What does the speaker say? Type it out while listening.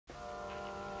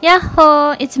やっ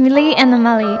ほー, it's Mily and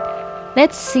Marii.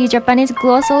 Let's see Japanese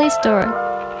grocery store.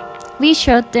 We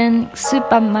shorten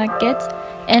supermarkets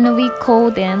and we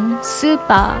call them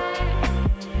super.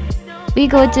 We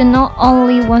go to not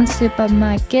only one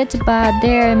supermarket, but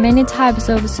there are many types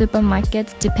of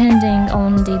supermarkets depending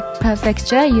on the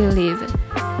prefecture you live.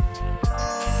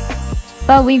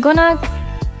 But we're gonna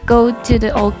go to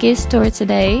the OK store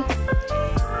today.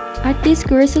 At this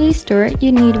grocery store,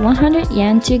 you need 100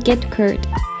 yen to get curd.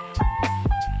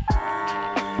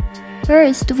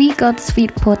 First, we got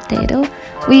sweet potato.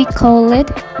 We call it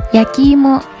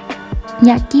yakimo.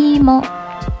 Yakimo.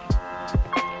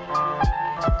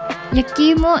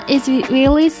 Yakimo is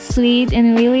really sweet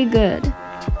and really good.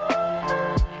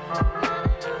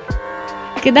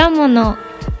 果物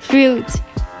fruit.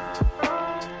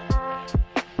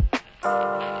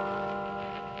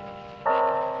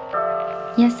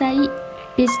 Yasai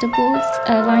vegetables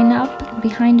are lined up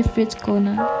behind the fruit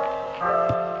corner.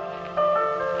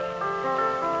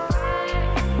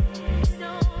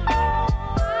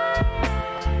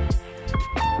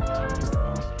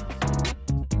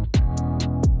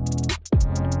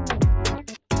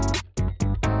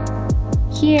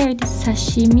 Here is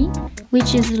sashimi,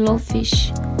 which is raw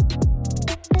fish.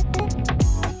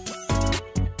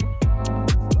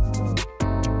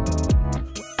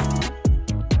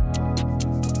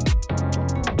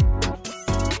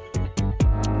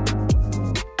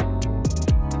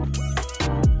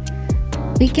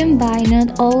 We can buy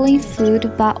not only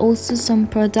food but also some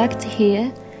products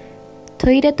here.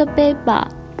 Toilet paper,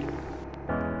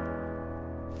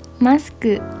 mask.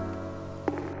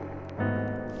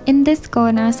 In this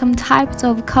corner, some types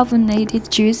of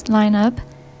carbonated juice line up.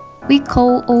 We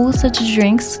call all such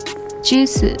drinks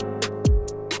juice.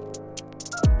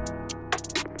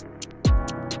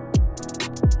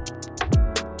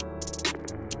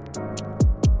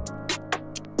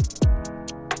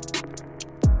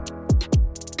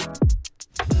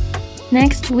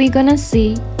 Next, we're gonna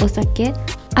see osake,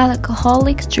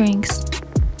 alcoholic drinks.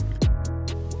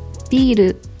 ビー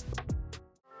ル、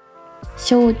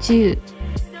焼酎。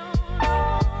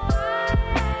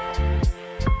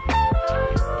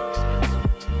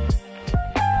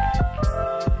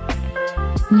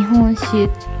日本酒。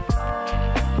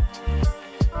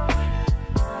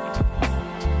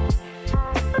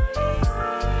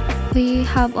We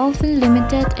have often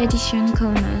limited edition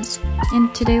corners,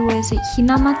 and today was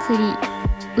Hina Matsuri,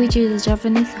 which is a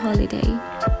Japanese holiday.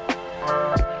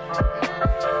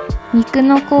 肉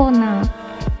のコーナー。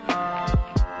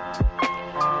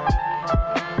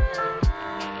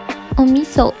お味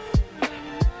噌。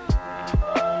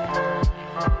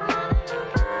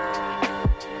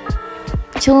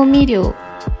調味料、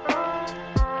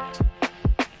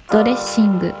ドレッシ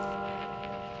ング、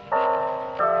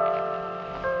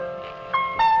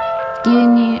牛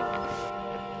乳。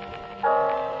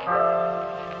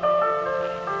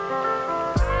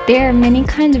There are many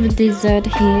kinds of dessert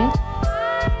here.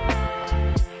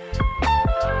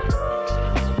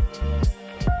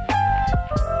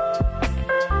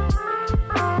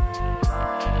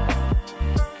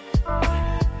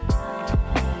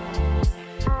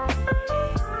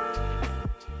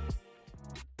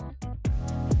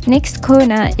 Next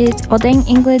corner is oden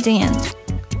ingredient.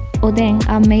 Oden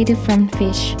are made from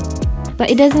fish, but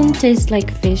it doesn't taste like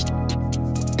fish.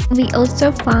 We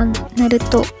also found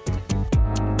Naruto.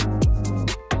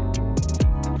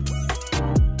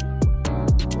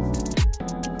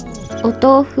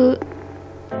 Otofu.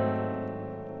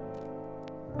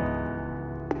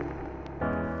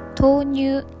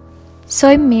 Tofu.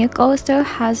 Soy milk also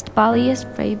has various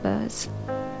flavors.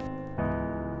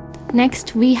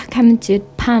 Next, we come to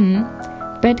pan,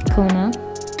 bread corner.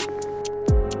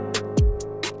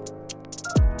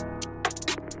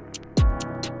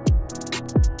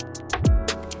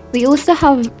 We also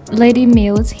have ready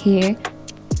meals here.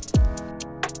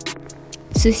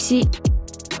 Sushi,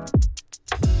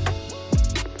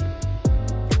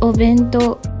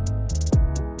 obento,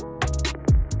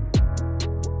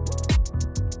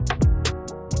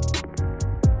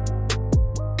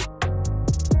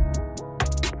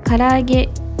 karaage,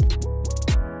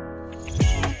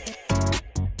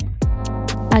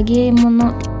 揚げ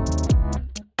物、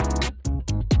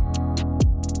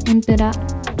天ぷら。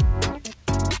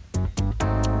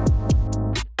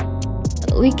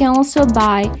We can also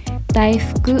buy 大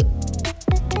福、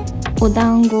お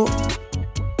団子、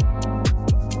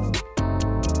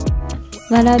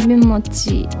わらび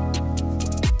餅、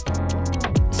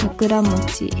桜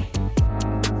餅、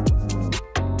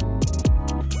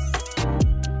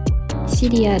シ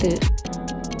リアル、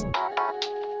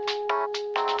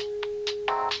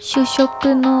主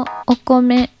食のお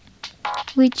米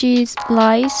which is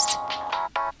rice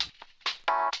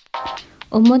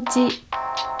お餅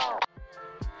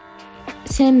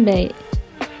せんべい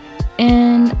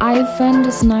and I found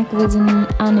a snack with an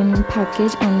anime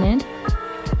package on it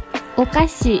お菓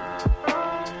子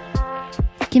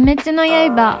鬼滅の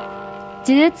刃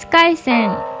呪術廻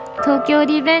戦東京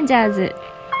リベンジャーズ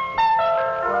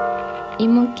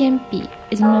芋けんぴ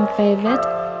is my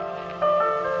favorite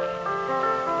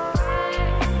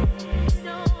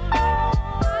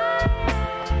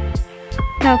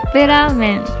カップラー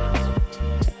メン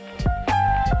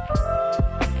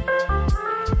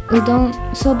うど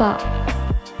んそば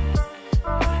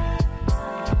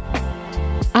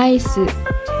アイス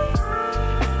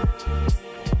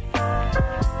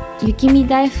雪見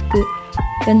大福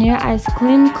vanilla ice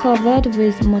cream covered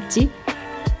with mochi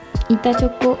板チ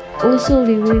ョコ also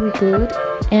really good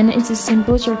and it's a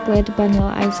simple chocolate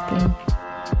vanilla ice cream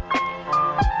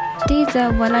These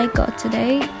are what I got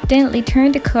today. Then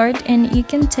return the card and you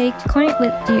can take coin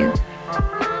with you.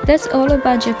 That's all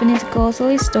about Japanese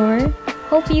grocery store.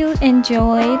 Hope you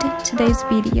enjoyed today's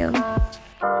video.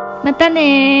 また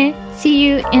ね See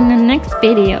you in the next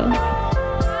video.